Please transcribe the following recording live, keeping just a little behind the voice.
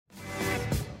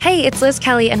Hey, it's Liz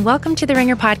Kelly, and welcome to the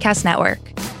Ringer Podcast Network.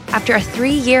 After a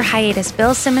 3-year hiatus,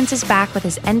 Bill Simmons is back with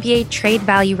his NBA trade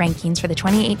value rankings for the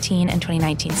 2018 and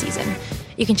 2019 season.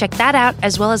 You can check that out,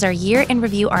 as well as our year-in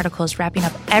review articles wrapping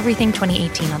up everything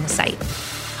 2018 on the site.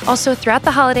 Also, throughout the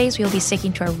holidays, we will be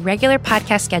sticking to our regular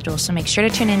podcast schedule, so make sure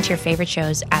to tune in to your favorite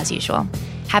shows as usual.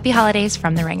 Happy holidays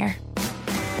from The Ringer.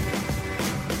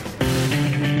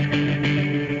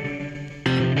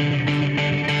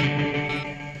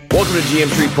 Welcome to GM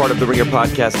Street, part of the Ringer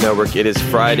Podcast Network. It is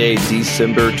Friday,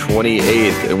 December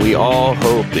 28th, and we all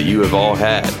hope that you have all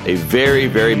had a very,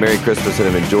 very Merry Christmas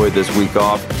and have enjoyed this week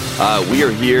off. We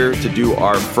are here to do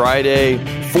our Friday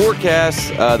forecast,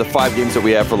 the 5 games that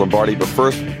we have for Lombardi. But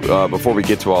first, before we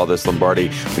get to all this,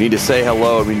 Lombardi, we need to say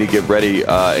hello and we need to get ready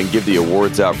and give the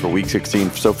awards out for Week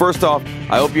 16. So first off,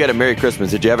 I hope you had a Merry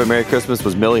Christmas. Did you have a Merry Christmas?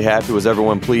 Was Millie happy? Was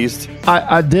everyone pleased?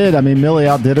 I did. I mean, Millie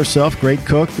outdid herself. Great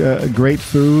cook, great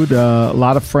food, a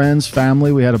lot of friends,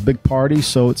 family. We had a big party,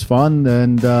 so it's fun.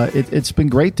 And it's been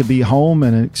great to be home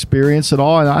and experience it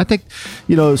all. And I think,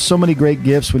 so many great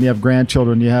gifts when you have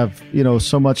grandchildren. You have,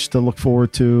 so much to look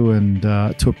forward to and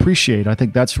to appreciate. I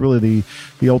think that's really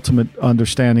the ultimate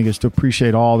understanding, is to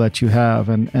appreciate all that you have.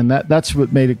 And that's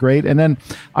what made it great. And then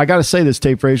I got to say this,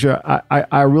 Tate Frazier,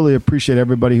 I really appreciate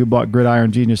everybody who bought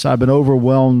Gridiron Genius. I've been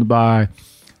overwhelmed by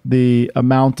the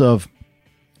amount of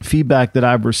feedback that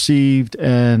I've received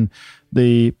and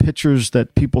the pictures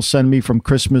that people send me from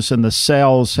Christmas, and the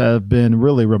sales have been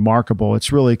really remarkable.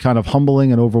 It's really kind of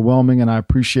humbling and overwhelming, and I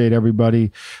appreciate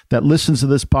everybody that listens to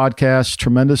this podcast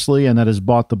tremendously and that has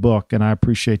bought the book, and I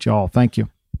appreciate you all. Thank you.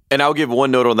 And I'll give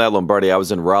one note on that, Lombardi. I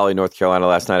was in Raleigh, North Carolina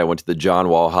last night. I went to the John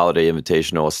Wall Holiday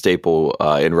Invitational, a staple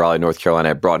in Raleigh, North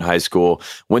Carolina at Broughton High School.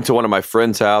 Went to one of my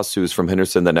friend's house who's from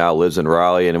Henderson that now lives in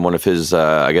Raleigh, and one of his,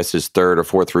 his third or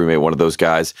fourth roommate, one of those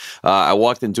guys. I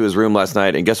walked into his room last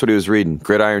night, and guess what he was reading?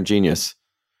 Gridiron Genius.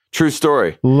 True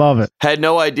story. Love it. Had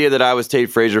no idea that I was Tate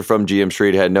Frazier from GM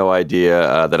Street. Had no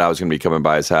idea that I was going to be coming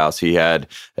by his house. He had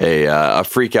a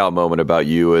freak out moment about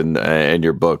you and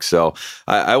your book. So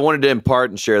I wanted to impart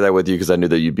and share that with you because I knew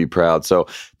that you'd be proud. So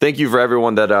thank you for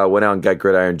everyone that went out and got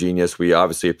Gridiron Genius. We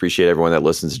obviously appreciate everyone that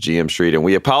listens to GM Street. And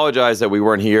we apologize that we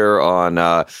weren't here on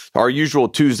our usual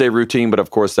Tuesday routine. But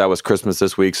of course, that was Christmas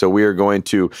this week. So we are going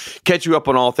to catch you up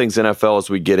on all things NFL as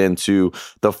we get into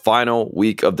the final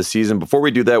week of the season. Before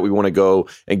we do that, we want to go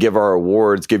and give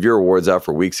your awards out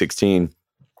for Week 16.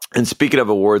 And speaking of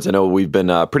awards, I know we've been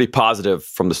pretty positive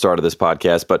from the start of this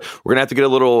podcast, but we're going to have to get a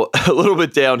little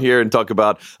bit down here and talk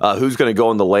about who's going to go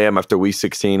on the lam after Week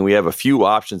 16. We have a few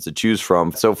options to choose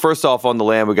from. So first off on the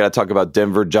lam, we got to talk about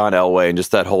Denver, John Elway, and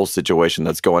just that whole situation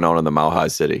that's going on in the Mile High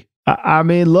City. John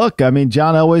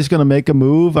Elway's going to make a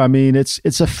move. I mean,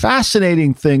 it's a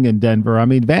fascinating thing in Denver. I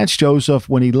mean, Vance Joseph,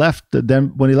 when he left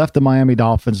the Miami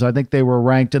Dolphins, I think they were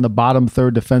ranked in the bottom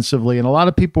third defensively, and a lot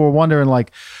of people were wondering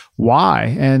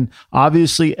why. And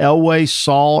obviously,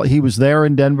 Elway he was there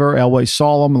in Denver. Elway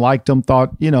saw him, liked him,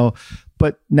 thought,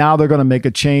 but now they're going to make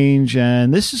a change,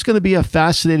 and this is going to be a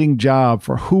fascinating job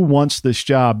for who wants this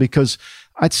job, because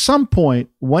at some point,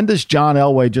 when does John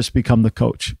Elway just become the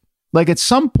coach? At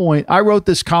some point, I wrote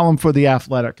this column for The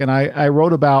Athletic, and I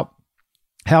wrote about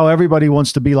how everybody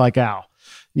wants to be like Al.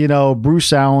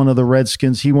 Bruce Allen of the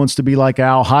Redskins, he wants to be like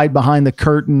Al, hide behind the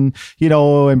curtain,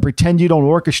 and pretend you don't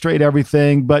orchestrate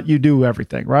everything, but you do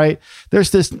everything, right?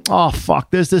 There's this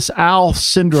Al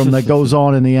syndrome that goes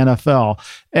on in the NFL.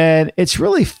 And it's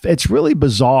really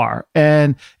bizarre.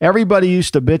 And everybody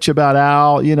used to bitch about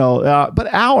Al, but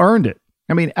Al earned it.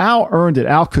 I mean, Al earned it.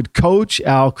 Al could coach.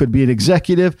 Al could be an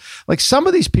executive. Some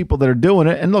of these people that are doing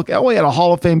it. And look, Elway had a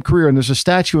Hall of Fame career, and there's a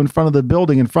statue in front of the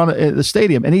building, in front of the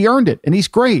stadium, and he earned it, and he's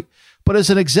great. But as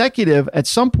an executive, at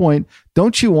some point,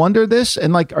 don't you wonder this?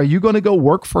 And are you going to go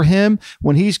work for him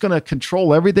when he's going to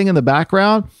control everything in the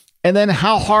background? And then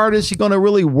how hard is he going to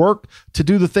really work to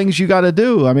do the things you got to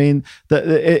do? I mean,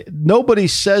 nobody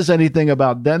says anything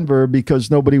about Denver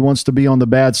because nobody wants to be on the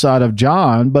bad side of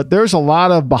John, but there's a lot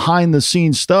of behind the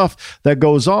scenes stuff that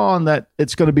goes on that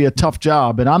it's going to be a tough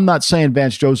job. And I'm not saying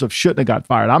Vance Joseph shouldn't have got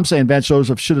fired. I'm saying Vance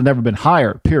Joseph should have never been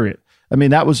hired, period. I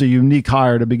mean, that was a unique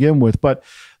hire to begin with, but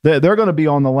they're going to be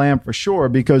on the lam for sure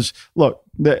because, look,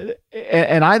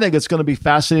 And I think it's going to be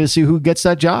fascinating to see who gets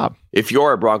that job. If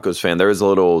you're a Broncos fan, there is a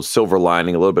little silver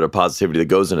lining, a little bit of positivity that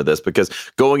goes into this, because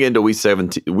going into week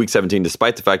 17,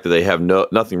 despite the fact that they have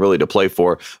nothing really to play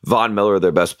for, Von Miller,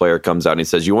 their best player, comes out and he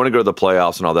says, you want to go to the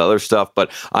playoffs and all that other stuff,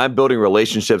 but I'm building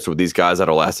relationships with these guys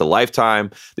that'll last a lifetime.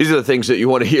 These are the things that you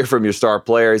want to hear from your star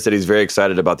player. He said he's very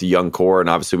excited about the young core, and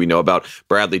obviously we know about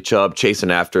Bradley Chubb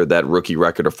chasing after that rookie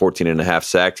record of 14.5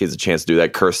 sacks. He has a chance to do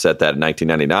that. Curse set that in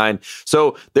 1999.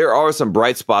 So there are some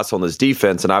bright spots on this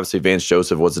defense, and obviously Vance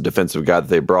Joseph was a defensive guy that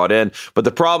they brought in. But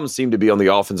the problem seemed to be on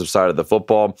the offensive side of the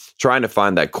football, trying to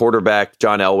find that quarterback.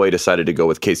 John Elway decided to go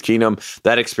with Case Keenum.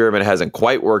 That experiment hasn't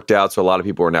quite worked out, so a lot of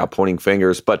people are now pointing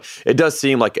fingers. But it does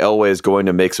seem like Elway is going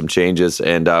to make some changes,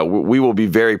 and we will be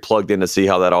very plugged in to see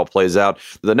how that all plays out.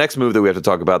 The next move that we have to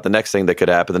talk about, the next thing that could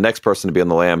happen, the next person to be on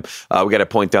the lam, we got to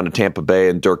point down to Tampa Bay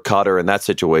and Dirk Koetter and that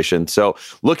situation. So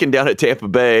looking down at Tampa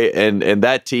Bay and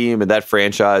that team and that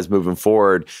franchise moving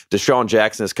forward, Deshaun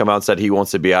Jackson has come out and said he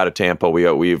wants to be out of Tampa.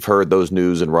 We've heard those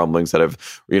news and rumblings that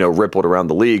have rippled around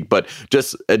the league. But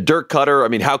just Dirk Koetter, I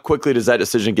mean, how quickly does that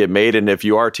decision get made? And if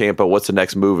you are Tampa, what's the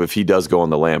next move if he does go on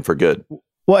the lam for good?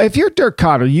 Well, if you're Dirk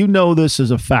Koetter, you know this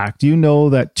is a fact. You know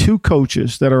that two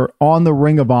coaches that are on the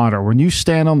Ring of Honor, when you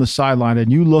stand on the sideline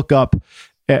and you look up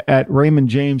at Raymond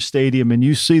James Stadium and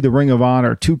you see the Ring of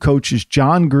Honor, two coaches,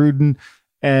 John Gruden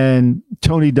and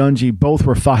Tony Dungy, both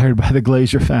were fired by the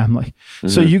Glazer family. Mm-hmm.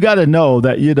 So you got to know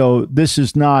that, this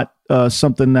is not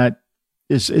something that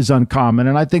is uncommon.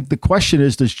 And I think the question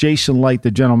is, does Jason Light,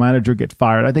 the general manager, get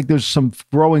fired? I think there's some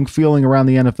growing feeling around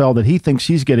the NFL that he thinks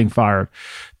he's getting fired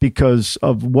because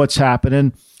of what's happened.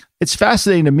 And it's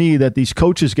fascinating to me that these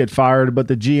coaches get fired, but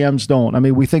the GMs don't. I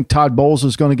mean, we think Todd Bowles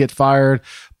is going to get fired,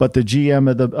 but the GM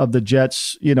of the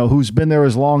Jets, who's been there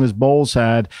as long as Bowles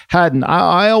hadn't.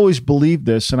 I always believed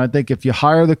this, and I think if you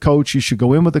hire the coach, you should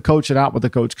go in with the coach and out with the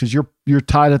coach because you're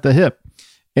tied at the hip.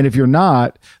 And if you're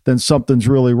not, then something's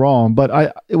really wrong.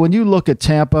 But when you look at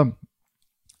Tampa,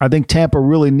 I think Tampa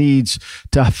really needs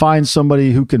to find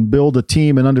somebody who can build a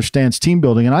team and understands team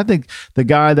building. And I think the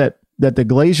guy that the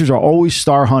Glazers are always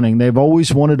star hunting. They've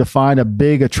always wanted to find a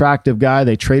big, attractive guy.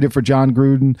 They traded for John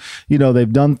Gruden.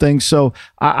 They've done things. So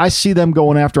I see them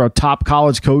going after a top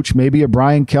college coach, maybe a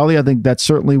Brian Kelly. I think that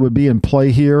certainly would be in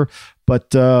play here.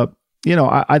 But,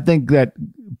 I think that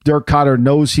Dirk Koetter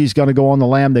knows he's going to go on the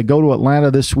lam. They go to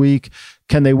Atlanta this week.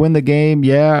 Can they win the game?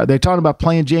 Yeah. They're talking about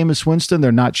playing Jameis Winston.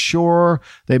 They're not sure.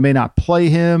 They may not play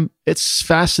him. It's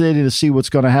fascinating to see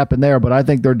what's going to happen there, but I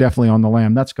think they're definitely on the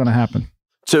lam. That's going to happen.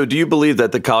 So do you believe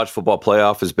that the college football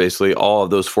playoff is basically all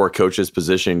of those four coaches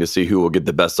positioning to see who will get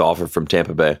the best offer from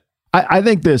Tampa Bay? I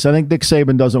think Nick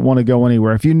Saban doesn't want to go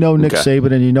anywhere. If you know Nick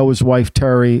Saban and you know his wife,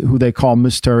 Terry, who they call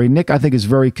Miss Terry, Nick, I think, is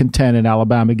very content in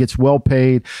Alabama. He gets well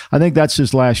paid. I think that's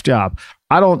his last job.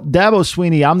 Dabo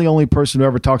Swinney, I'm the only person who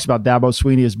ever talks about Dabo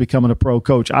Swinney as becoming a pro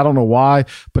coach. I don't know why,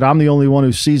 but I'm the only one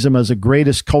who sees him as the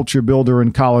greatest culture builder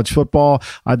in college football.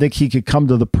 I think he could come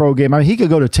to the pro game. I mean, he could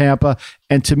go to Tampa,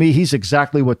 and to me, he's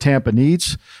exactly what Tampa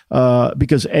needs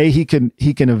because he can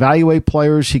evaluate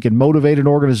players, he can motivate an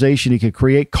organization, he can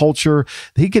create culture,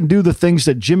 he can do the things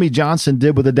that Jimmy Johnson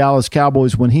did with the Dallas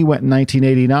Cowboys when he went in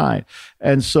 1989.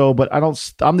 And so, but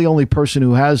I'm the only person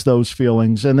who has those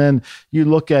feelings. And then you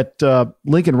look at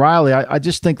Lincoln Riley. I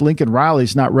just think Lincoln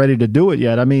Riley's not ready to do it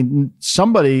yet. I mean,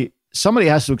 somebody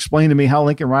has to explain to me how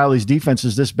Lincoln Riley's defense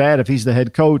is this bad if he's the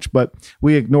head coach, but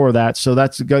we ignore that. So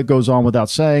that goes on without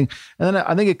saying. And then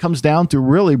I think it comes down to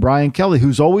really Brian Kelly,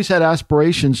 who's always had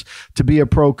aspirations to be a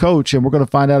pro coach, and we're going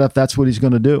to find out if that's what he's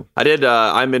going to do.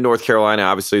 I'm in North Carolina,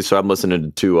 obviously, so I'm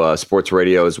listening to sports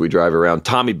radio as we drive around.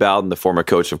 Tommy Bowden, the former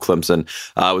coach of Clemson,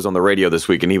 was on the radio this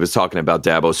week, and he was talking about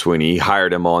Dabo Swinney. He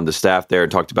hired him on the staff there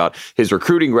and talked about his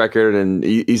recruiting record, and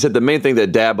he said the main thing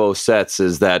that Dabo sets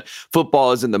is that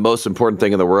football isn't the most important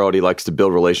thing in the world. He likes to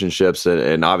build relationships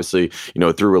and obviously,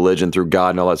 through religion, through God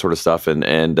and all that sort of stuff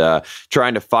and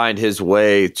trying to find his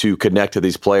way to connect to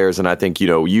these players. And I think,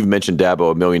 you've mentioned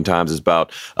Dabo a million times is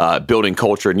about building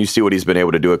culture, and you see what he's been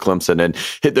able to do at Clemson. And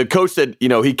the coach said,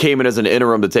 he came in as an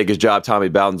interim to take his job. Tommy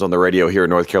Bowden's on the radio here in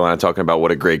North Carolina talking about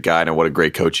what a great guy and what a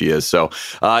great coach he is. So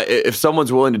if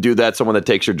someone's willing to do that, someone that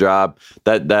takes your job,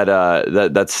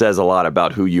 that says a lot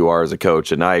about who you are as a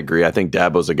coach. And I agree. I think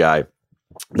Dabo's a guy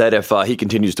that if he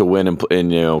continues to win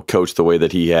and coach the way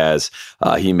that he has,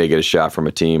 he may get a shot from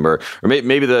a team, or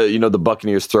maybe the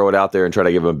Buccaneers throw it out there and try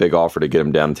to give him a big offer to get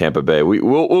him down to Tampa Bay.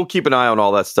 We'll keep an eye on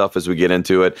all that stuff as we get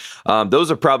into it.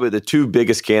 Those are probably the two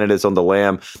biggest candidates on the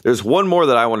lam. There's one more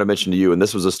that I want to mention to you, and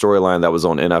this was a storyline that was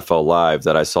on NFL Live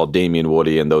that I saw Damian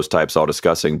Woody and those types all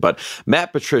discussing. But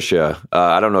Matt Patricia,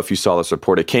 I don't know if you saw this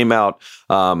report. It came out,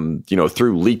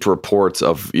 through leaked reports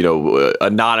of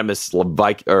anonymous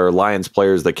Lions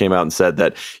players that came out and said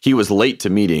that he was late to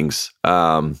meetings.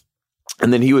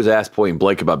 And then he was asked point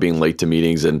blank about being late to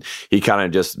meetings, and he kind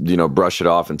of just, brushed it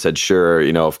off and said, sure,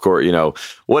 of course,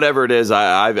 whatever it is,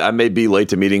 I may be late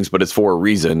to meetings, but it's for a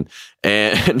reason.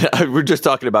 And we're just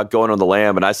talking about going on the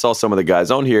lam, and I saw some of the guys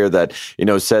on here that,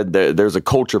 said that there's a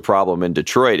culture problem in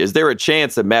Detroit. Is there a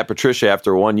chance that Matt Patricia,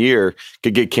 after 1 year,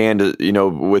 could get canned,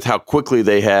 with how quickly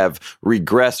they have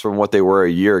regressed from what they were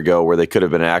a year ago, where they could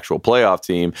have been an actual playoff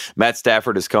team? Matt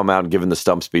Stafford has come out and given the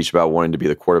stump speech about wanting to be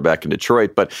the quarterback in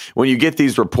Detroit. But when you get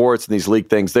these reports and these leaked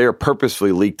things, they are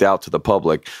purposefully leaked out to the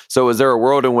public. So is there a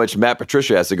world in which Matt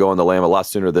Patricia has to go on the lam a lot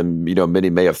sooner than, many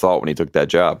may have thought when he took that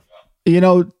job?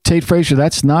 Tate Frazier,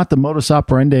 that's not the modus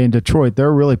operandi in Detroit.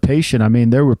 They're really patient. I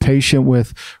mean, they were patient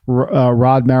with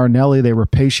Rod Marinelli. They were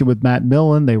patient with Matt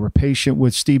Millen. They were patient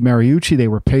with Steve Mariucci. They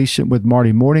were patient with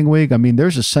Marty Morningwig. I mean,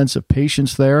 there's a sense of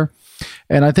patience there.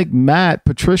 And I think Matt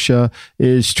Patricia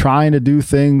is trying to do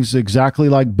things exactly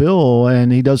like Bill,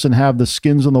 and he doesn't have the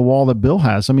skins on the wall that Bill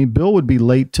has. I mean, Bill would be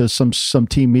late to some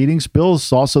team meetings.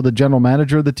 Bill's also the general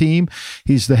manager of the team.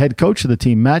 He's the head coach of the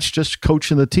team. Matt's just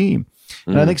coaching the team.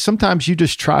 And I think sometimes you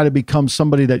just try to become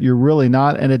somebody that you're really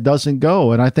not, and it doesn't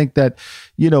go. And I think that,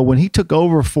 when he took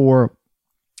over for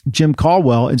Jim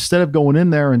Caldwell, instead of going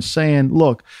in there and saying,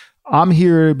 look, I'm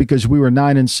here because we were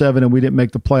 9-7 and we didn't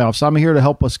make the playoffs. I'm here to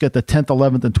help us get the 10th,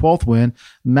 11th, and 12th win.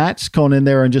 Matt's gone in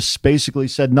there and just basically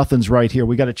said, nothing's right here.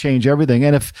 We got to change everything.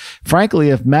 And if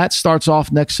Matt starts off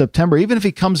next September, even if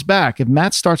he comes back, if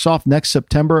Matt starts off next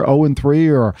September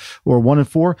 0-3 or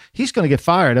 1-4, he's going to get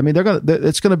fired. I mean,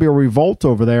 it's going to be a revolt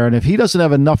over there. And if he doesn't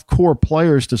have enough core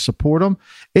players to support him,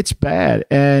 it's bad.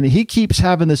 And he keeps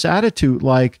having this attitude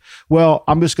like, well,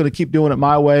 I'm just going to keep doing it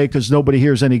my way because nobody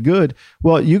here is any good.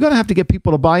 Well, you're going to have to get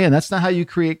people to buy in. That's not how you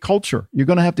create culture. You're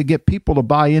going to have to get people to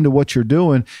buy into what you're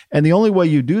doing. And the only way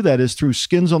you do that is through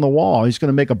skins on the wall. He's going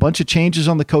to make a bunch of changes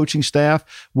on the coaching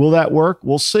staff. Will that work?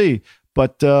 We'll see.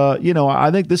 But, I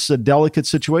think this is a delicate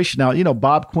situation. Now,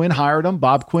 Bob Quinn hired him.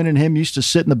 Bob Quinn and him used to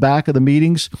sit in the back of the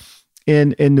meetings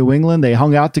in New England. They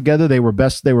hung out together. They were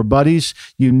buddies.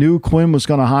 You knew Quinn was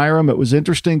going to hire him. It was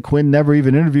interesting. Quinn never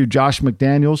even interviewed Josh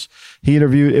McDaniels.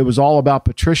 It was all about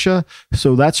Patricia.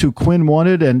 So that's who Quinn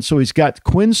wanted. And so he's got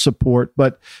Quinn's support.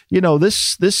 But,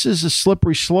 this is a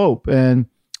slippery slope. And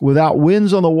without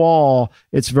wins on the wall,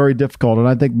 it's very difficult. And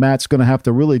I think Matt's going to have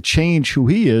to really change who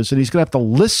he is, and he's going to have to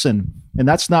listen. And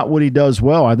that's not what he does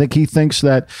well. I think he thinks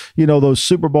that, those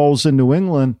Super Bowls in New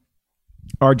England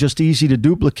are just easy to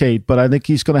duplicate, but I think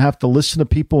he's going to have to listen to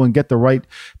people and get the right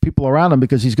people around him,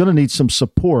 because he's going to need some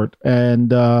support, and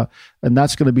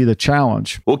that's going to be the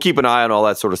challenge. We'll keep an eye on all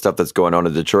that sort of stuff that's going on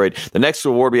in Detroit. The next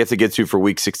award we have to get to for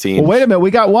Week 16. Well, wait a minute,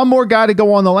 we got one more guy to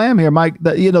go on the lamb here, Mike.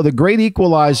 The great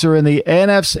equalizer in the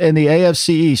NFC and the AFC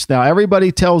East. Now,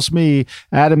 everybody tells me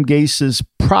Adam Gase is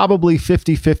probably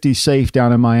 50-50 safe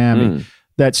down in Miami.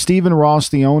 That Stephen Ross,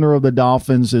 the owner of the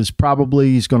Dolphins, he's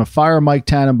going to fire Mike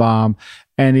Tannenbaum,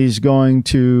 and he's going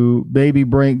to maybe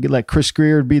let Chris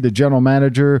Greer be the general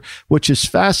manager, which is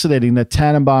fascinating that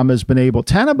Tannenbaum has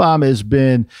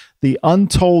been the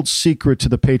untold secret to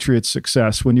the Patriots'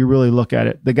 success when you really look at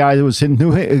it. The guy who was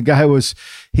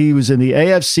he was in the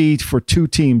AFC for two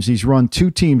teams. He's run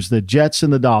two teams, the Jets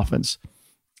and the Dolphins.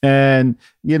 And,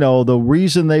 the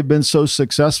reason they've been so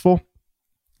successful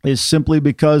is simply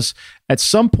because at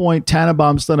some point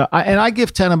Tannenbaum's done and I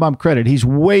give Tannenbaum credit. He's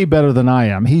way better than I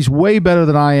am. He's way better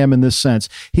than I am in this sense.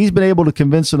 He's been able to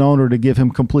convince an owner to give him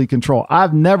complete control.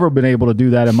 I've never been able to do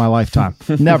that in my lifetime.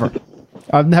 Never.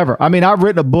 I've never. I mean, I've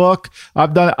written a book.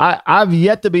 I've done. I've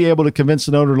yet to be able to convince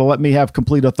an owner to let me have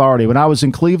complete authority. When I was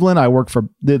in Cleveland, I worked for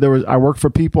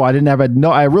people. I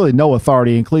really no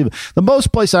authority in Cleveland. The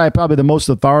most place I had probably the most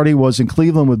authority was in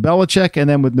Cleveland with Belichick, and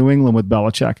then with New England with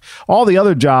Belichick. All the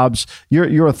other jobs,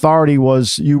 your authority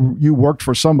was you worked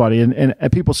for somebody,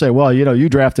 and people say, well, you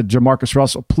drafted Jamarcus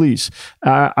Russell. Please,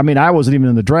 I mean, I wasn't even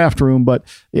in the draft room, but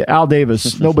Al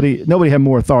Davis, nobody had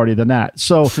more authority than that.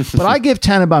 So, but I give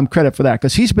Tannenbaum credit for that,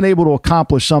 because he's been able to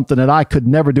accomplish something that I could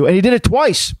never do. And he did it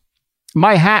twice.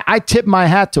 I tip my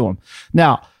hat to him.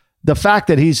 Now, the fact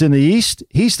that he's in the East,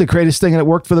 he's the greatest thing that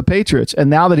worked for the Patriots. And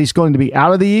now that he's going to be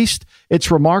out of the East, it's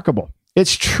remarkable.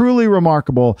 It's truly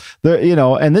remarkable.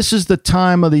 And this is the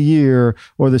time of the year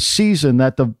or the season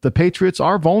that the Patriots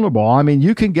are vulnerable. I mean,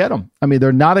 you can get them. I mean,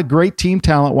 they're not a great team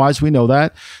talent-wise. We know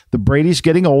that. The Brady's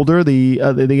getting older. The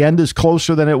end is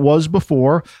closer than it was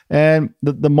before, and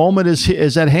the moment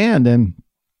is at hand. And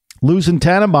losing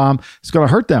Tannenbaum is going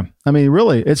to hurt them. I mean,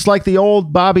 really, it's like the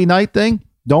old Bobby Knight thing.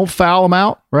 Don't foul them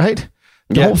out, right?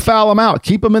 Don't foul them out.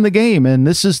 Keep them in the game. And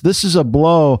this is a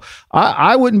blow.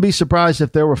 I wouldn't be surprised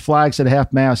if there were flags at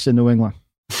half mast in New England.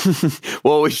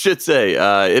 Well, we should say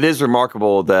it is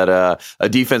remarkable that a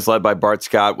defense led by Bart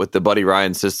Scott with the Buddy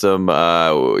Ryan system,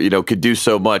 could do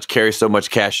so much, carry so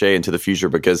much cachet into the future,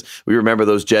 because we remember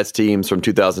those Jets teams from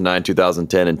 2009,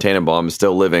 2010, and Tannenbaum is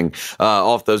still living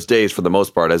off those days for the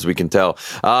most part, as we can tell.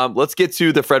 Let's get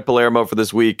to the Fred Palermo for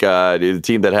this week, the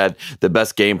team that had the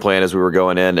best game plan as we were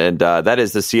going in, and that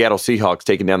is the Seattle Seahawks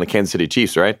taking down the Kansas City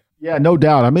Chiefs, right? Yeah, no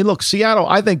doubt. I mean, look, Seattle,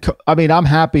 I'm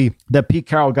happy that Pete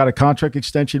Carroll got a contract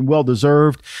extension,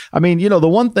 well-deserved. I mean, the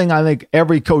one thing I think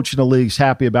every coach in the league's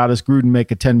happy about is Gruden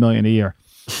making $10 million a year.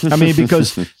 I mean,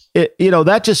 because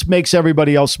that just makes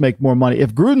everybody else make more money.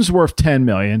 If Gruden's worth $10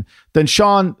 million, then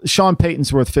Sean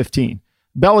Payton's worth $15.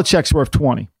 Belichick's worth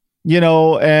 $20.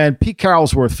 And Pete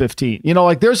Carroll's worth 15.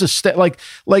 There's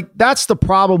that's the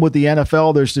problem with the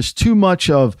NFL. There's just too much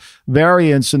of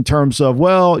variance in terms of,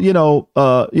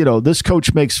 this coach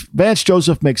Vance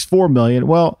Joseph makes $4 million.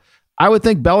 Well, I would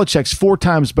think Belichick's 4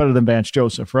 times better than Vance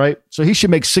Joseph, right? So he should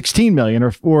make $16 million,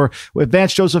 or if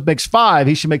Vance Joseph makes 5,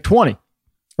 he should make 20,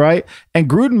 right? And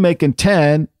Gruden making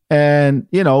 10. And,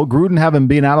 Gruden having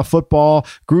been out of football,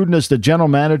 Gruden is the general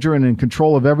manager and in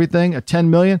control of everything at $10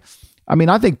 million. I mean,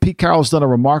 I think Pete Carroll's done a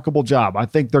remarkable job. I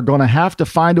think they're going to have to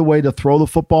find a way to throw the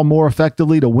football more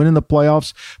effectively to win in the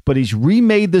playoffs, but he's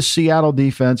remade this Seattle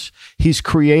defense. He's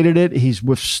created it. He's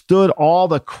withstood all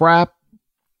the crap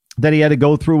that he had to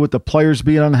go through with the players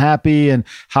being unhappy and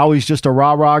how he's just a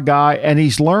rah-rah guy. And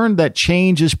he's learned that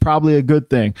change is probably a good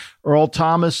thing. Earl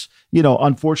Thomas,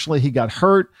 unfortunately he got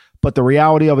hurt. But the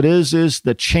reality of it is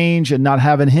the change and not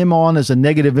having him on as a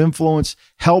negative influence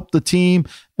helped the team.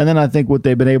 And then I think what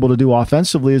they've been able to do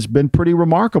offensively has been pretty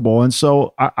remarkable. And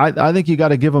so I think you got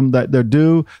to give them that their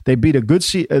due. They beat a good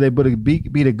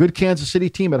Kansas City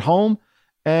team at home,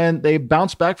 and they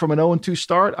bounced back from an 0-2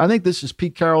 start. I think this is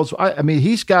Pete Carroll's. I mean,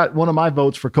 he's got one of my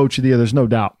votes for Coach of the Year. There's no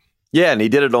doubt. Yeah, and he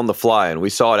did it on the fly, and we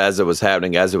saw it as it was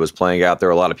happening, as it was playing out. There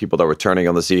were a lot of people that were turning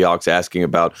on the Seahawks, asking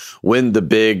about when the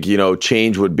big,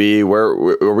 change would be. Where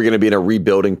are we going to be in a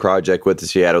rebuilding project with the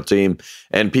Seattle team?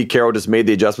 And Pete Carroll just made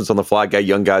the adjustments on the fly, got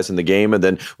young guys in the game, and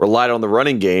then relied on the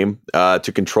running game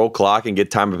to control clock and get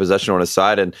time of possession on his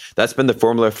side. And that's been the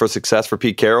formula for success for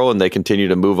Pete Carroll, and they continue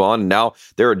to move on. And now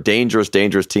they're a dangerous,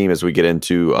 dangerous team as we get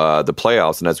into the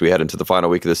playoffs and as we head into the final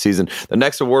week of the season. The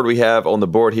next award we have on the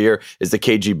board here is the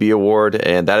KGB Award,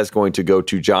 and that is going to go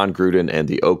to John Gruden and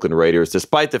the Oakland Raiders,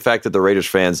 despite the fact that the Raiders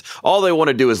fans, all they want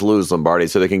to do is lose, Lombardi,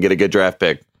 so they can get a good draft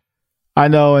pick. I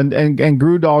know, and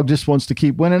Grudog just wants to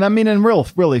keep winning. I mean, in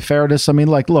really fairness, I mean,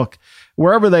 look,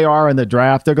 wherever they are in the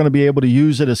draft, they're going to be able to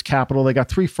use it as capital. They got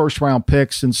 3 first-round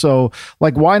picks, and so,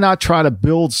 why not try to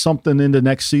build something into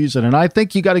next season? And I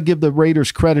think you got to give the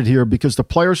Raiders credit here because the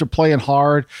players are playing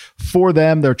hard for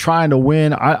them. They're trying to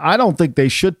win. I don't think they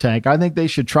should tank. I think they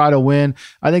should try to win.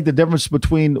 I think the difference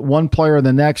between one player and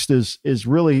the next is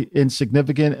really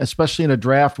insignificant, especially in a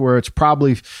draft where it's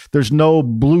probably there's no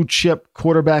blue chip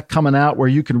quarterback coming out where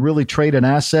you can really trade an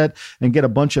asset and get a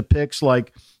bunch of picks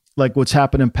like what's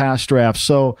happened in past drafts.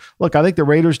 So, look, I think the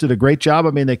Raiders did a great job.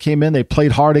 I mean, they came in, they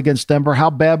played hard against Denver.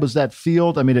 How bad was that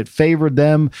field? I mean, it favored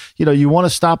them. You want to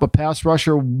stop a pass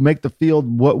rusher, make the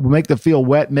field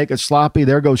wet, make it sloppy.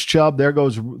 There goes Chubb, there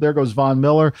goes Von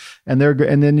Miller, and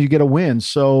then you get a win.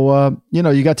 So, you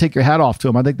got to take your hat off to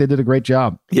them. I think they did a great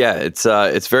job. Yeah,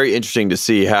 it's very interesting to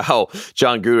see how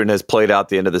John Gruden has played out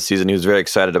the end of the season. He was very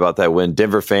excited about that win.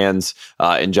 Denver fans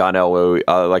and John Elway,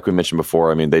 like we mentioned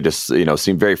before, I mean, they just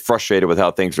seem very frustrated with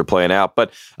how things are playing out.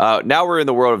 But now we're in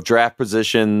the world of draft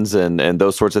positions and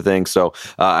those sorts of things. So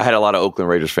I had a lot of Oakland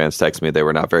Raiders fans text me. They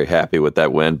were not very happy with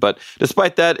that win. But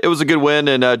despite that, it was a good win,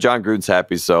 and John Gruden's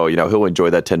happy. So, he'll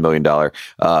enjoy that $10 million,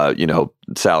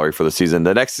 salary for the season.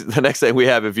 The next thing we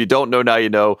have, if you don't know now, you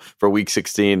know, for week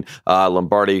 16,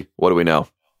 Lombardi, what do we know?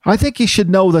 I think you should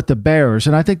know that the Bears,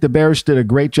 and I think the Bears did a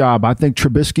great job. I think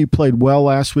Trubisky played well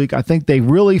last week. I think they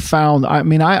really found,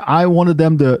 I wanted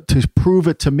them to prove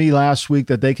it to me last week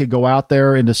that they could go out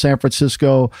there into San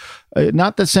Francisco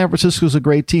Not that San Francisco's a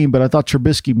great team, but I thought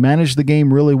Trubisky managed the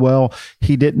game really well.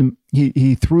 He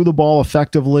threw the ball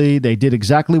effectively. They did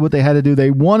exactly what they had to do.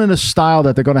 They won in a style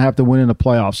that they're going to have to win in the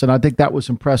playoffs, and I think that was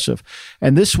impressive.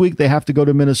 And this week they have to go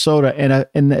to Minnesota,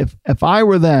 and if I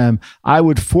were them, I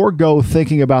would forego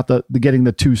thinking about the getting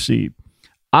the 2 seed.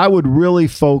 I would really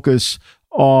focus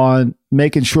on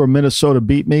making sure Minnesota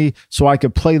beat me so I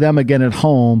could play them again at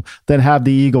home, then have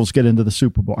the Eagles get into the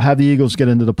Super Bowl, have the Eagles get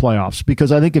into the playoffs.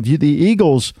 Because I think if the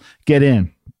Eagles get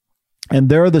in and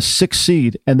they're the 6th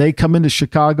seed and they come into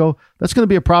Chicago, that's going to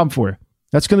be a problem for you.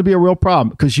 That's going to be a real problem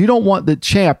because you don't want the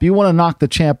champ. You want to knock the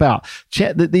champ out.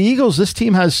 The Eagles, this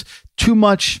team has too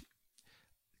much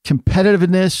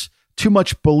competitiveness, too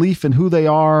much belief in who they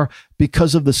are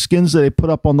because of the skins that they put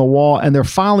up on the wall, and they're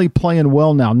finally playing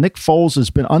well now. Nick Foles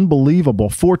has been unbelievable.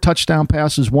 4 touchdown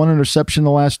passes, 1 interception the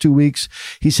last 2 weeks.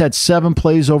 He's had 7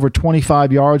 plays over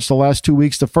 25 yards the last 2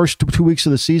 weeks. The first 2 weeks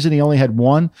of the season, he only had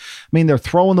 1. I mean, they're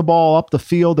throwing the ball up the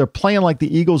field. They're playing like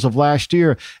the Eagles of last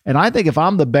year. And I think if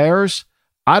I'm the Bears,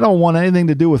 I don't want anything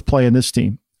to do with playing this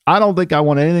team. I don't think I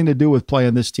want anything to do with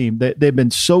playing this team. They've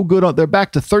been so good. They're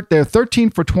back to they're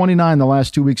 13 for 29 the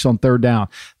last 2 weeks on third down.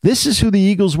 This is who the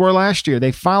Eagles were last year.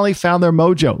 They finally found their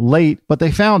mojo late, but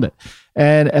they found it.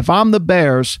 And if I'm the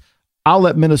Bears, I'll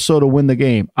let Minnesota win the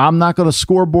game. I'm not going to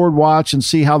scoreboard watch and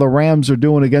see how the Rams are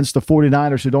doing against the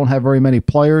 49ers who don't have very many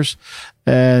players.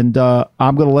 And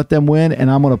I'm going to let them win,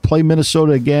 and I'm going to play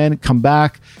Minnesota again, come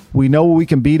back. We know we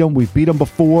can beat them. We've beat them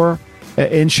before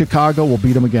in Chicago. We'll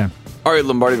beat them again. All right,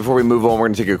 Lombardi, before we move on, we're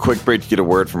going to take a quick break to get a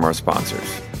word from our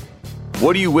sponsors.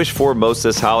 What do you wish for most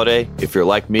this holiday? If you're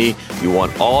like me, you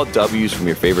want all W's from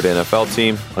your favorite NFL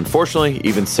team. Unfortunately,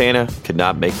 even Santa could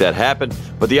not make that happen,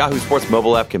 but the Yahoo Sports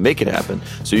mobile app can make it happen,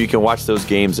 so you can watch those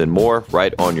games and more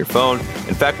right on your phone.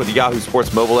 In fact, with the Yahoo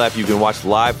Sports mobile app, you can watch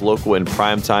live, local, and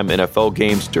primetime NFL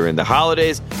games during the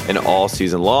holidays and all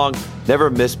season long.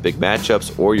 Never miss big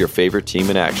matchups or your favorite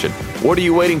team in action. What are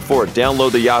you waiting for?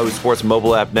 Download the Yahoo Sports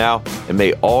mobile app now and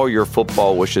may all your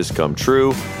football wishes come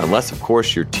true, unless, of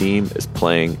course, your team is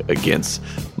playing against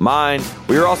mine.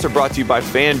 We are also brought to you by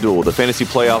FanDuel. The fantasy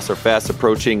playoffs are fast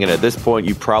approaching, and at this point,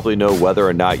 you probably know whether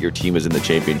or not your team is in the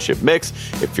championship mix.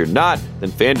 If you're not,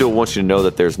 then FanDuel wants you to know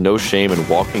that there's no shame in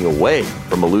walking away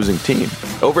from a losing team.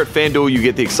 Over at FanDuel, you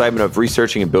get the excitement of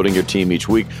researching and building your team each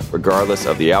week, regardless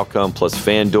of the outcome. Plus,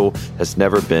 FanDuel has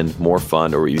never been more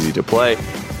fun or easy to play.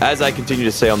 As I continue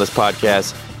to say on this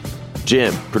podcast,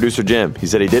 producer Jim, he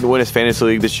said he didn't win his fantasy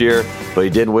league this year, but he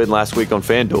did win last week on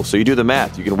FanDuel. So you do the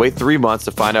math. You can wait 3 months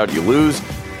to find out you lose,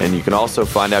 and you can also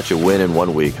find out you win in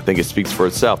 1 week. I think it speaks for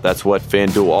itself. That's what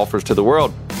FanDuel offers to the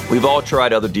world. We've all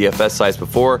tried other DFS sites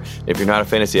before. If you're not a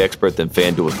fantasy expert, then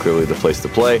FanDuel is clearly the place to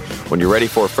play. When you're ready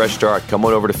for a fresh start, come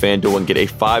on over to FanDuel and get a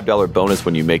 $5 bonus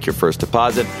when you make your first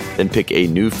deposit. Then pick a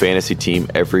new fantasy team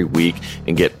every week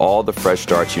and get all the fresh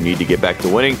starts you need to get back to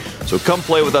winning. So come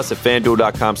play with us at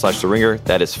FanDuel.com/TheRinger.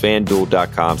 That is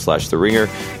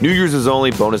FanDuel.com/TheRinger. New users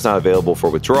only. Bonus not available for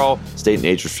withdrawal. State and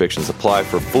age restrictions apply.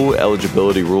 For full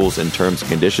eligibility rules and terms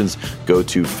and conditions, go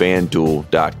to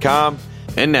FanDuel.com.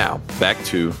 And now, back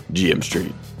to GM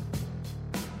Street.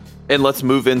 And let's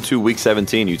move into Week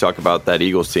 17. You talk about that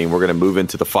Eagles team. We're going to move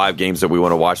into the 5 games that we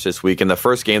want to watch this week. And the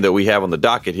first game that we have on the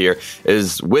docket here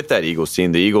is with that Eagles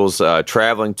team. The Eagles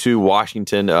traveling to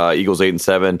Washington. Eagles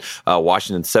 8-7.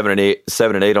 Washington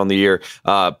 7-8 on the year.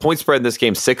 Point spread in this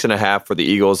game 6.5 for the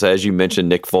Eagles. As you mentioned,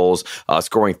 Nick Foles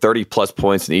scoring 30-plus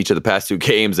points in each of the past 2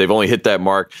 games. They've only hit that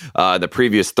mark in the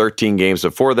previous 13 games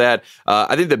before that.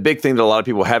 I think the big thing that a lot of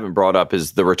people haven't brought up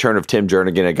is the return of Tim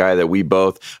Jernigan, a guy that we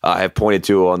both have pointed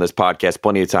to on this podcast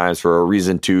plenty of times for a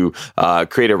reason to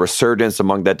create a resurgence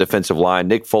among that defensive line.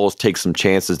 Nick Foles takes some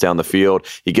chances down the field.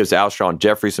 He gives Alshon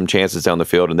Jeffrey some chances down the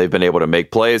field, and they've been able to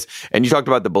make plays. And you talked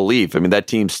about the belief. I mean, that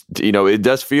team's, it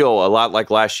does feel a lot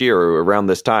like last year around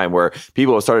this time where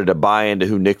people have started to buy into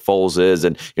who Nick Foles is.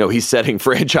 And, he's setting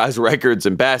franchise records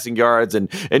and passing yards and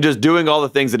just doing all the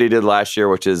things that he did last year,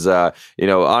 which is,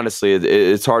 honestly,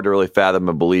 it's hard to really fathom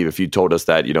and believe if you told us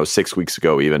that, 6 weeks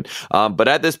ago even. But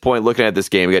at this point, looking at this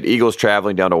game, we got Eagles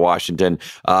traveling down to Washington.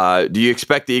 Do you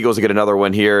expect the Eagles to get another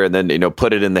win here and then,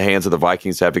 put it in the hands of the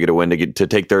Vikings to have to get a win to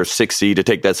take their 6th seed, to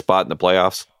take that spot in the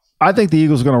playoffs? I think the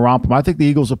Eagles are going to romp them. I think the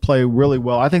Eagles will play really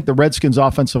well. I think the Redskins'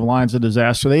 offensive line's a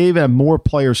disaster. They even have more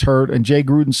players hurt. And Jay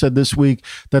Gruden said this week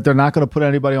that they're not going to put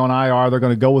anybody on IR. They're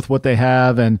going to go with what they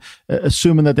have, and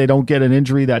assuming that they don't get an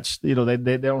injury, that's they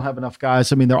don't have enough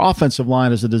guys. I mean, their offensive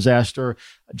line is a disaster.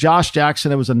 Josh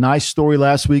Jackson, it was a nice story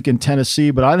last week in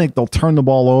Tennessee, but I think they'll turn the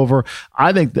ball over.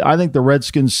 I think the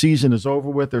Redskins season is over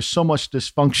with. There's so much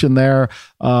dysfunction there.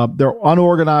 They're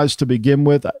unorganized to begin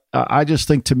with. I just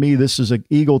think, to me, this is an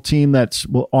Eagle team that's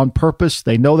on purpose.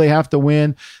 They know they have to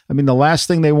win. I mean, the last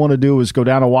thing they want to do is go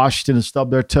down to Washington and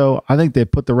stub their toe. I think they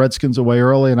put the Redskins away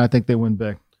early, and I think they win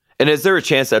big. And is there a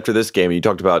chance after this game, you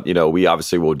talked about, we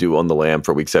obviously will do On the Lam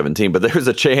for week 17, but there's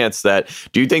a chance that,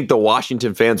 do you think the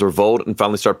Washington fans revolt and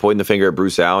finally start pointing the finger at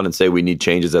Bruce Allen and say we need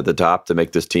changes at the top to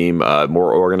make this team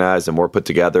more organized and more put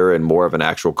together and more of an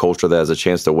actual culture that has a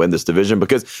chance to win this division?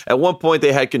 Because at one point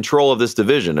they had control of this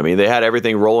division. I mean, they had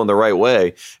everything rolling the right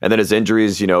way. And then as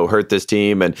injuries, hurt this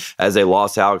team, and as they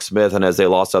lost Alex Smith and as they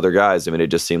lost other guys, I mean, it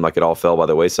just seemed like it all fell by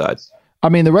the wayside. I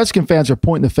mean, the Redskin fans are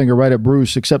pointing the finger right at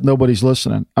Bruce, except nobody's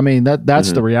listening. I mean,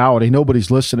 that's the reality.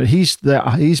 Nobody's listening. He's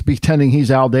pretending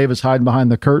he's Al Davis hiding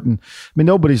behind the curtain. I mean,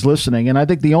 nobody's listening. And I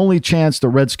think the only chance the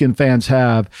Redskin fans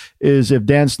have is if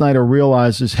Dan Snyder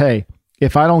realizes, hey,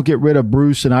 if I don't get rid of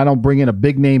Bruce and I don't bring in a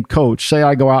big name coach, say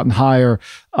I go out and hire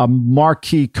a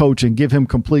marquee coach and give him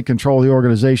complete control of the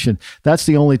organization, that's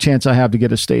the only chance I have to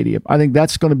get a stadium. I think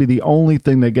that's going to be the only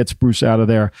thing that gets Bruce out of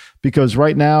there, because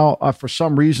right now, for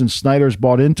some reason, Snyder's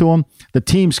bought into him. The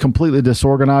team's completely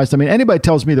disorganized. I mean, anybody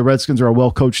tells me the Redskins are a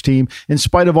well-coached team, in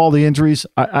spite of all the injuries,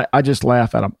 I just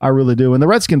laugh at them. I really do. And the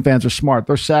Redskin fans are smart.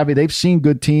 They're savvy. They've seen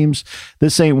good teams.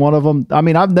 This ain't one of them. I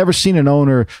mean, I've never seen an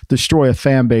owner destroy a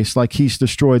fan base like he's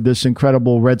destroyed this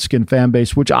incredible Redskin fan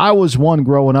base, which I was one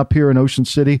growing up here in Ocean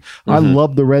City. I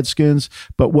love the Redskins,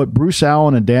 but what Bruce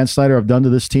Allen and Dan Snyder have done to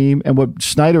this team, and what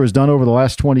Snyder has done over the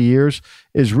last 20 years,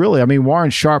 is really, I mean,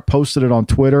 Warren Sharp posted it on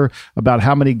Twitter about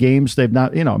how many games they've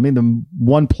not, the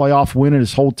one playoff win in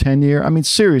his whole tenure. I mean,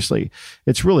 seriously,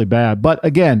 it's really bad. But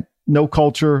again, no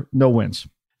culture, no wins.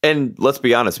 And let's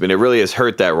be honest, I mean, it really has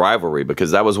hurt that rivalry, because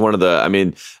that was one of the, I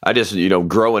mean, I just,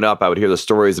 growing up, I would hear the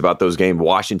stories about those games,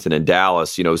 Washington and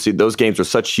Dallas, see, those games were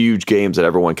such huge games that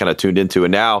everyone kind of tuned into.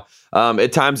 And now,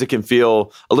 at times it can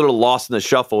feel a little lost in the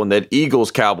shuffle, and that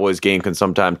Eagles-Cowboys game can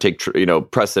sometimes take,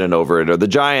 precedent over it, or the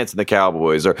Giants and the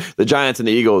Cowboys, or the Giants and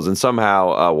the Eagles, and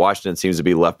somehow Washington seems to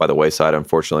be left by the wayside,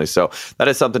 unfortunately. So that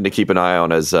is something to keep an eye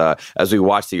on as we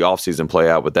watch the offseason play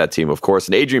out with that team, of course.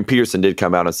 And Adrian Peterson did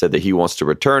come out and said that he wants to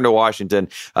return to Washington.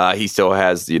 He still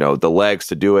has, the legs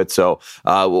to do it. So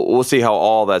we'll see how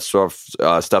all that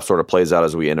stuff sort of plays out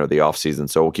as we enter the offseason.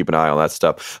 So we'll keep an eye on that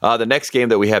stuff. The next game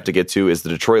that we have to get to is the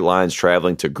Detroit Lions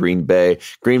traveling to Green Bay.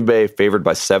 Green Bay favored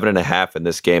by 7.5 in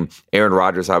this game. Aaron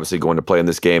Rodgers obviously going to play in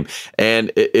this game.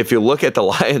 And if you look at the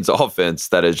Lions offense,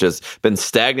 that has just been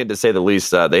stagnant to say the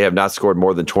least. They have not scored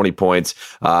more than 20 points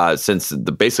since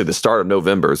basically the start of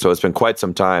November. So it's been quite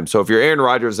some time. So if you're Aaron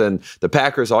Rodgers and the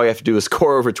Packers, all you have to do is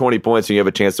score over 20 points and you have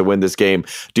a chance to win this game.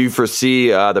 Do you foresee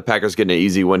the Packers getting an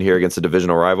easy win here against a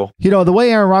divisional rival? The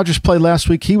way Aaron Rodgers played last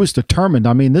week, he was determined.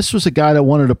 I mean, this was a guy that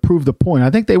wanted to prove the point. I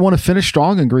think they want to finish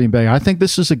strong in Green Bay. I think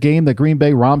this is a game that Green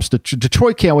Bay romps.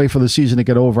 Detroit can't wait for the season to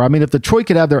get over. I mean, if Detroit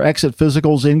could have their exit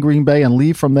physicals in Green Bay and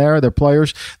leave from there, their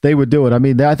players, they would do it. I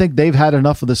mean, I think they've had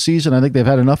enough of the season. I think they've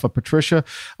had enough of Patricia.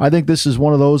 I think this is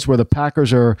one of those where the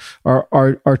Packers are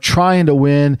trying to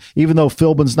win, even though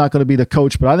Philbin's not going to be the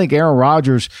coach. But I think Aaron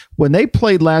Rodgers, when they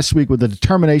played last week with the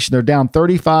determination, they're down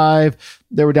 35.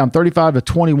 They were down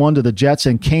 35-21 to the Jets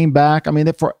and came back. I mean,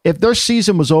 if their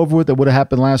season was over with, it would have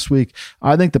happened last week.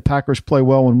 I think the Packers play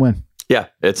well and win. Yeah,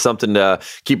 it's something to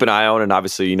keep an eye on. And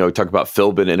obviously, talk about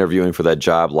Philbin interviewing for that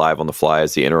job live on the fly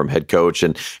as the interim head coach.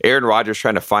 And Aaron Rodgers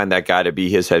trying to find that guy to be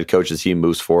his head coach as he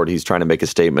moves forward. He's trying to make a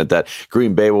statement that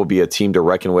Green Bay will be a team to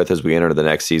reckon with as we enter the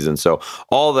next season. So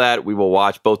all that we will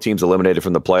watch. Both teams eliminated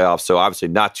from the playoffs. So obviously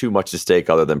not too much at stake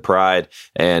other than pride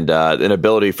and an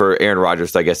ability for Aaron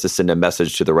Rodgers, I guess, to send a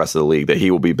message to the rest of the league that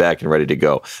he will be back and ready to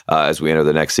go as we enter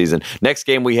the next season. Next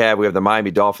game we have the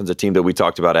Miami Dolphins, a team that we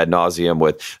talked about ad nauseum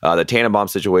with the Tannenbaum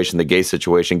situation, the Gase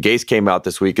situation. Gase came out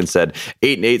this week and said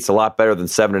 8-8 is a lot better than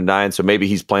 7-9, so maybe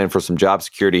he's playing for some job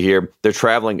security here. They're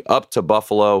traveling up to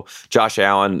Buffalo. Josh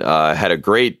Allen had a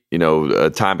great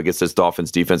time against this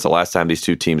Dolphins defense the last time these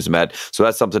two teams met, so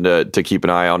that's something to keep an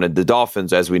eye on. And the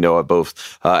Dolphins, as we know, have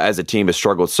both as a team has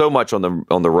struggled so much on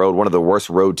the road, one of the worst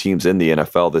road teams in the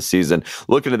NFL this season.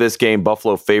 Looking at this game,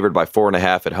 Buffalo favored by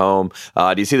 4.5 at home.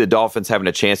 Do you see the Dolphins having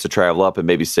a chance to travel up and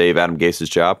maybe save Adam Gase's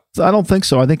job? I don't think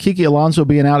so. I think Kiki Alonso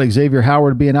being out, Xavier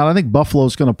Howard being out, I think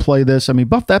Buffalo's going to play this. I mean,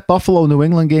 that Buffalo-New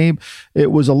England game,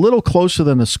 it was a little closer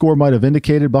than the score might have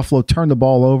indicated. Buffalo turned the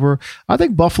ball over. I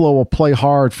think Buffalo will play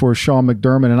hard for Sean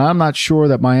McDermott, and I'm not sure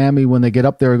that Miami, when they get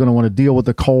up there, are going to want to deal with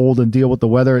the cold and deal with the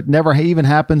weather. It never even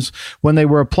happens when they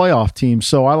were a playoff team.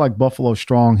 So I like Buffalo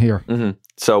strong here. Mm-hmm.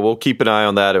 So we'll keep an eye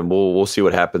on that, and we'll see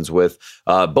what happens with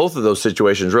both of those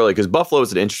situations, really, because Buffalo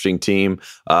is an interesting team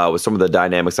with some of the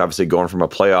dynamics, obviously going from a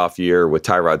playoff year with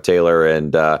Tyrod Taylor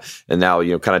and now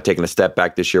kind of taking a step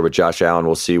back this year with Josh Allen.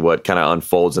 We'll see what kind of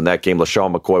unfolds in that game.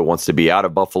 LaShawn McCoy wants to be out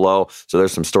of Buffalo, so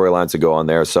there's some storylines to go on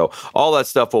there. So all that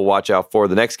stuff we'll watch out for.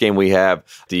 The next game we have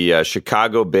the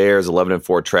Chicago Bears,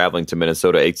 11-4, traveling to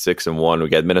Minnesota, 8-6-1. We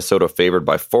got Minnesota favored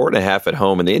by 4.5 at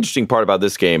home, and the interesting part about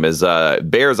this game is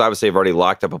Bears obviously have already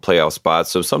locked up a playoff spot,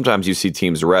 so sometimes you see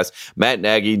teams rest. Matt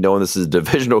Nagy, knowing this is a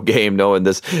divisional game, knowing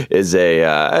this is in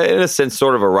a sense,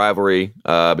 sort of a rivalry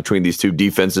between these two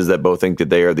defenses that both think that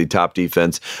they are the top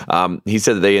defense. He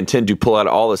said that they intend to pull out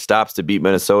all the stops to beat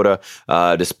Minnesota,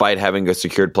 despite having a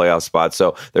secured playoff spot.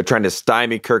 So they're trying to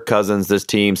stymie Kirk Cousins, this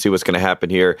team, see what's going to happen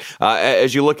here.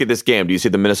 As you look at this game, do you see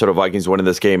the Minnesota Vikings winning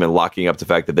this game and locking up the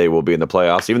fact that they will be in the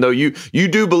playoffs, even though you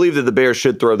do believe that the Bears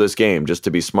should throw this game just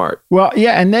to be smart? Well,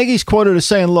 yeah, and Nagy's quoted as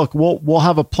saying, look, we'll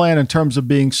have a plan in terms of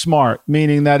being smart,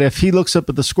 meaning that if he looks up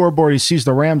at the scoreboard, he sees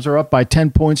the Rams are up by 10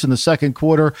 points in the second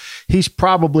quarter, he's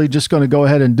probably just going to go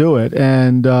ahead and do it.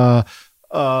 And, and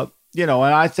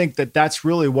I think that that's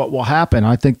really what will happen.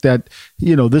 I think that,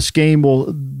 this game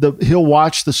he'll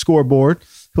watch the scoreboard.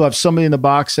 He'll have somebody in the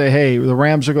box say, hey, the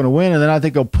Rams are going to win. And then I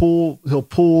think he'll pull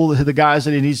the guys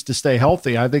that he needs to stay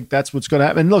healthy. I think that's what's going to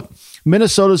happen. And look,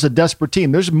 Minnesota's a desperate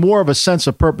team. There's more of a sense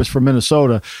of purpose for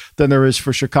Minnesota than there is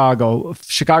for Chicago.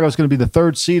 Chicago's going to be the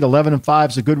third seed. 11-5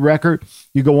 is a good record.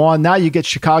 You go on. Now you get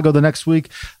Chicago the next week.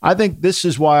 I think this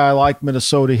is why I like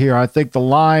Minnesota here. I think the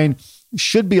line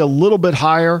should be a little bit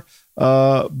higher,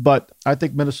 but I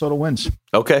think Minnesota wins.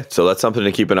 Okay, so that's something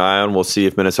to keep an eye on. We'll see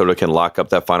if Minnesota can lock up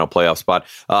that final playoff spot.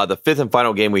 The fifth and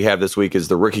final game we have this week is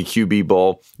the Rookie QB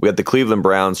Bowl. We got the Cleveland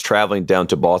Browns traveling down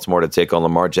to Baltimore to take on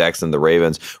Lamar Jackson and the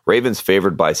Ravens. Ravens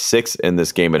favored by 6 in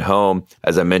this game at home.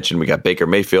 As I mentioned, we got Baker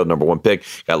Mayfield, number 1 pick.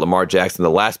 Got Lamar Jackson, the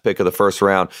last pick of the first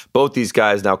round. Both these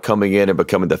guys now coming in and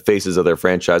becoming the faces of their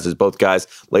franchises. Both guys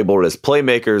labeled as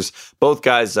playmakers. Both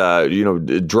guys,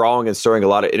 drawing and stirring a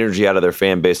lot of energy out of their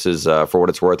fan bases for what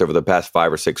it's worth over the past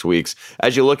 5 or 6 weeks.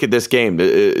 As you look at this game,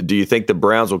 do you think the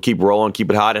Browns will keep rolling,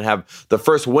 keep it hot, and have the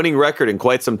first winning record in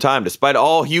quite some time? Despite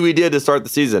all Huey did to start the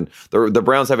season, the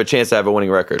Browns have a chance to have a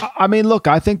winning record. I mean, look,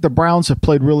 I think the Browns have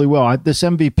played really well. This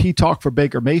MVP talk for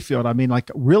Baker Mayfield, I mean, like,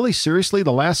 really, seriously,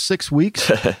 the last 6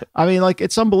 weeks? I mean, like,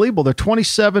 it's unbelievable. They're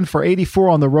 27 for 84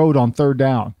 on the road on third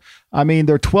down. I mean,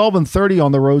 they're 12-30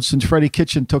 on the road since Freddie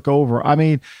Kitchen took over. I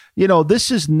mean,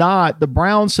 this is not, the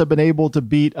Browns have been able to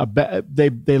beat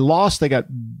they lost, they got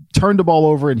turned the ball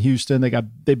over in Houston.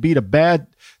 They beat a bad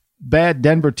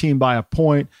Denver team by a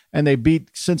point, and they beat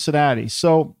Cincinnati.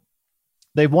 So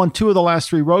they've won 2 of the last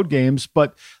 3 road games.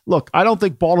 But look, I don't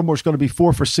think Baltimore's going to be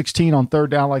 4 for 16 on third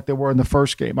down like they were in the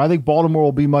first game. I think Baltimore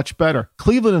will be much better.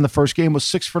 Cleveland in the first game was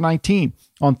 6 for 19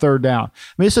 on third down. I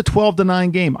mean, it's a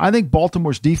 12-9 game. I think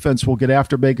Baltimore's defense will get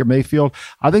after Baker Mayfield.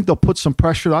 I think they'll put some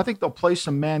pressure. I think they'll play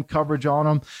some man coverage on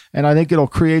him, and I think it'll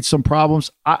create some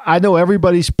problems. I know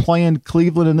everybody's playing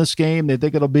Cleveland in this game. They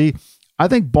think it'll be. I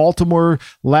think Baltimore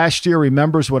last year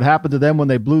remembers what happened to them when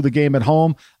they blew the game at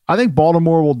home. I think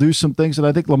Baltimore will do some things, and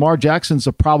I think Lamar Jackson's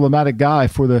a problematic guy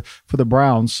for the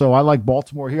Browns. So I like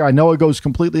Baltimore here. I know it goes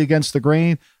completely against the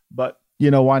grain, but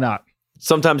why not?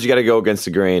 Sometimes you got to go against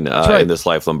the grain in this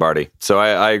life, Lombardi. So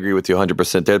I agree with you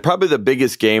 100% there. Probably the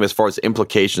biggest game as far as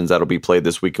implications that'll be played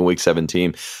this week in Week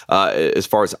 17, as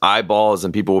far as eyeballs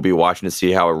and people will be watching to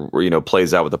see how it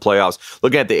plays out with the playoffs.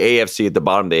 Looking at the AFC, at the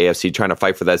bottom of the AFC, trying to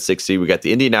fight for that 6th seed, we got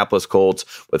the Indianapolis Colts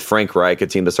with Frank Reich, a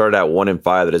team that started out 1-5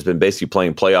 that has been basically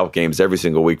playing playoff games every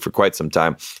single week for quite some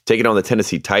time, taking on the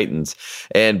Tennessee Titans.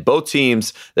 And both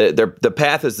teams, the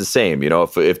path is the same.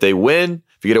 If they win,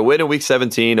 if you get a win in Week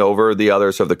 17 over the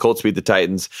others, so if the Colts beat the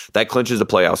Titans, that clinches the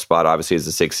playoff spot, obviously, as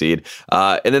the 6th seed.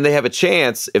 And then they have a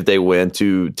chance, if they win,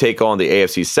 to take on the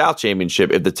AFC South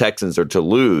Championship if the Texans are to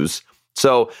lose.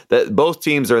 So that both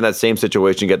teams are in that same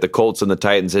situation. You get the Colts and the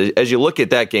Titans. As you look at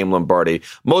that game, Lombardi,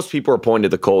 most people are pointing to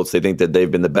the Colts. They think that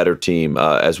they've been the better team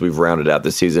as we've rounded out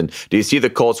this season. Do you see the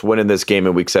Colts winning this game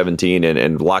in Week 17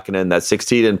 and locking in that 6th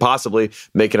seed and possibly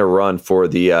making a run for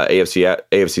the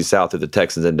AFC South if the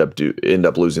Texans end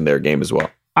up losing their game as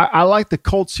well? I like the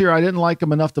Colts here. I didn't like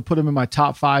them enough to put them in my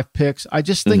top 5 picks. I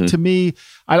just think, to me,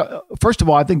 first of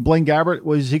all, I think Blaine Gabbert,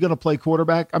 was he going to play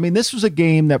quarterback? I mean, this was a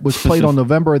game that was played on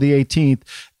November the 18th,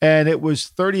 and it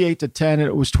was 38-10, and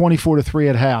it was 24-3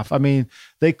 at half. I mean,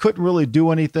 they couldn't really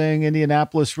do anything.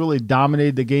 Indianapolis really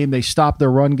dominated the game. They stopped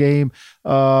their run game.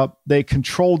 They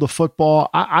controlled the football.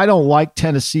 I don't like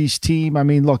Tennessee's team. I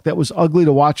mean, look, that was ugly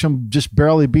to watch them just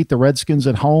barely beat the Redskins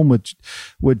at home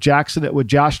with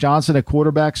Josh Johnson at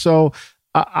quarterback. So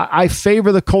I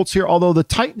favor the Colts here, although the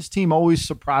Titans team always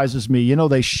surprises me. You know,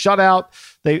 they shut out.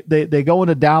 They go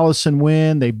into Dallas and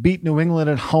win. They beat New England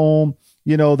at home.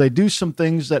 You know, they do some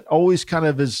things that always kind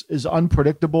of is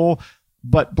unpredictable.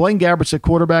 But Blaine Gabbert's at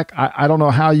quarterback. I don't know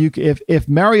how if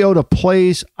Mariota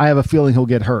plays, I have a feeling he'll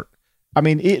get hurt. I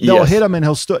mean, they'll hit him and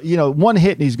he'll still, one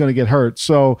hit and he's going to get hurt.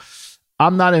 So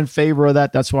I'm not in favor of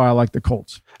that. That's why I like the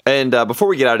Colts. And before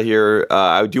we get out of here,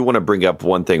 I do want to bring up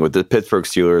one thing with the Pittsburgh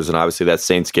Steelers and obviously that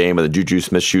Saints game and the Juju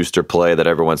Smith-Schuster play that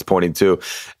everyone's pointing to.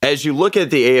 As you look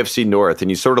at the AFC North and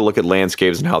you sort of look at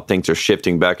landscapes and how things are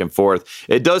shifting back and forth,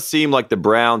 it does seem like the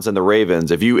Browns and the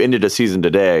Ravens, if you ended a season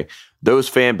today, those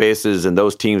fan bases and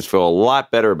those teams feel a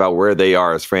lot better about where they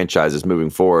are as franchises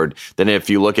moving forward than if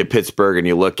you look at Pittsburgh and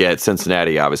you look at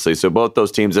Cincinnati, obviously. So both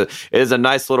those teams, it is a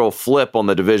nice little flip on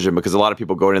the division because a lot of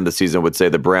people going into the season would say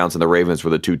the Browns and the Ravens were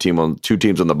the two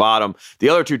teams on the bottom. The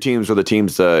other two teams were the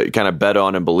teams to kind of bet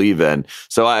on and believe in.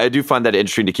 So I do find that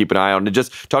interesting to keep an eye on. And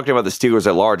just talking about the Steelers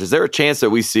at large, is there a chance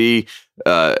that we see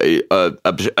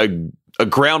a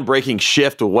groundbreaking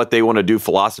shift of what they want to do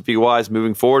philosophy-wise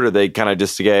moving forward, or they kind of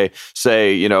just say,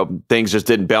 things just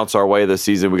didn't bounce our way this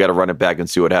season, we got to run it back and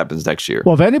see what happens next year?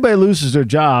 Well, if anybody loses their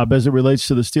job as it relates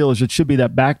to the Steelers, it should be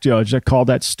that back judge that called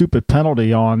that stupid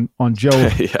penalty on Joe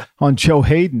on Joe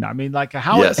Hayden. I mean, like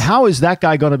how is that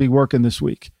guy going to be working this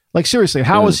week? Like seriously,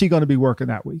 how is he going to be working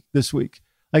this week?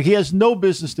 Like he has no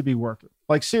business to be working.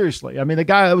 Like seriously, I mean, the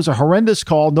guy, it was a horrendous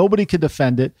call. Nobody could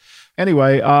defend it.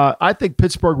 Anyway, I think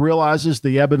Pittsburgh realizes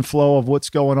the ebb and flow of what's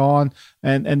going on,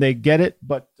 and they get it.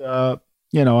 But I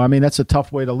mean, that's a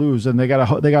tough way to lose, and they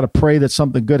gotta pray that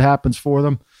something good happens for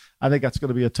them. I think that's going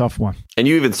to be a tough one. And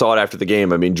you even saw it after the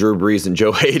game. I mean, Drew Brees and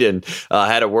Joe Hayden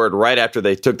had a word right after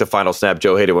they took the final snap.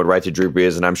 Joe Hayden went right to Drew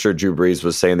Brees, and I'm sure Drew Brees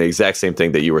was saying the exact same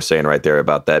thing that you were saying right there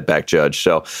about that back judge.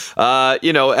 So,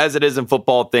 as it is in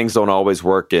football, things don't always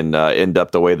work and end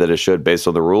up the way that it should based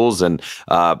on the rules. And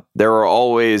there are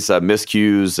always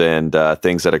miscues and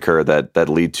things that occur that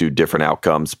lead to different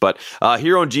outcomes. But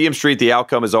here on GM Street, the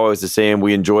outcome is always the same.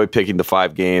 We enjoy picking the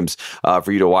 5 games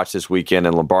for you to watch this weekend,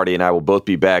 and Lombardi and I will both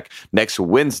be back next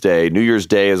Wednesday. New Year's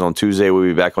Day is on Tuesday. We'll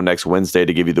be back on next Wednesday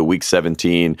to give you the Week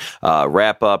 17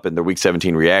 wrap up and the Week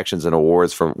 17 reactions and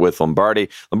awards with Lombardi.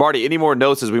 Lombardi, any more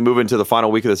notes as we move into the final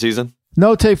week of the season?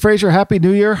 No, Tate Frazier, Happy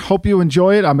New Year. Hope you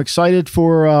enjoy it. I'm excited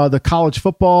for the college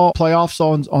football playoffs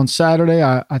on Saturday.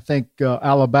 I think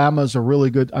Alabama's a really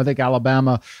good. I think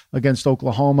Alabama against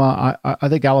Oklahoma. I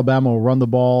think Alabama will run the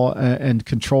ball and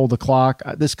control the clock.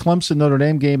 This Clemson-Notre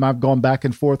Dame game, I've gone back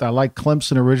and forth. I liked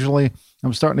Clemson originally.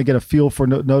 I'm starting to get a feel for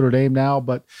Notre Dame now,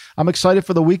 but I'm excited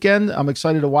for the weekend. I'm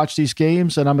excited to watch these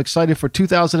games, and I'm excited for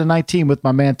 2019 with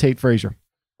my man Tate Frazier.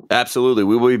 Absolutely.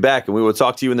 We will be back, and we will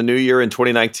talk to you in the new year in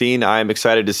 2019. I am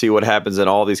excited to see what happens in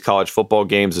all these college football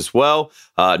games as well.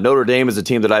 Notre Dame is a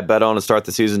team that I bet on to start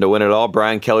the season to win it all.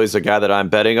 Brian Kelly's a guy that I'm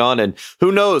betting on, and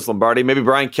who knows, Lombardi, maybe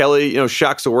Brian Kelly,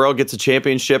 shocks the world, gets a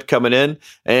championship coming in,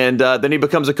 and then he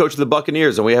becomes a coach of the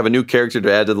Buccaneers, and we have a new character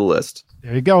to add to the list.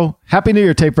 There you go. Happy New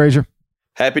Year, Tate Frazier.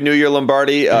 Happy New Year,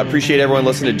 Lombardi. Appreciate everyone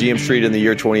listening to GM Street in the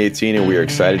year 2018, and we are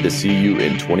excited to see you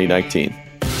in 2019.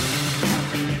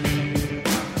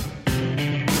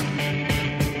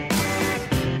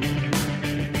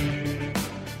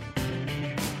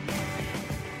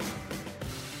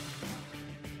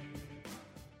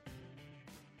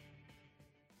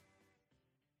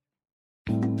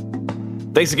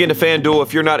 Thanks again to FanDuel.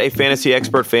 If you're not a fantasy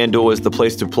expert, FanDuel is the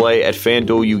place to play. At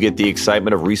FanDuel, you get the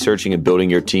excitement of researching and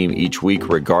building your team each week,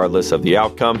 regardless of the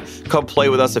outcome. Come play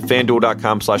with us at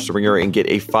FanDuel.com/TheRinger and get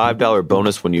a $5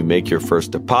 bonus when you make your first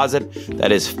deposit.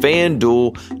 That is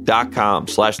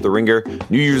FanDuel.com/TheRinger.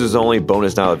 New users only.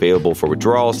 Bonus now available for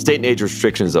withdrawals. State and age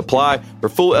restrictions apply. For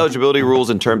full eligibility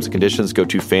rules and terms and conditions, go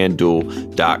to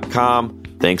FanDuel.com.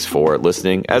 Thanks for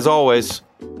listening. As always,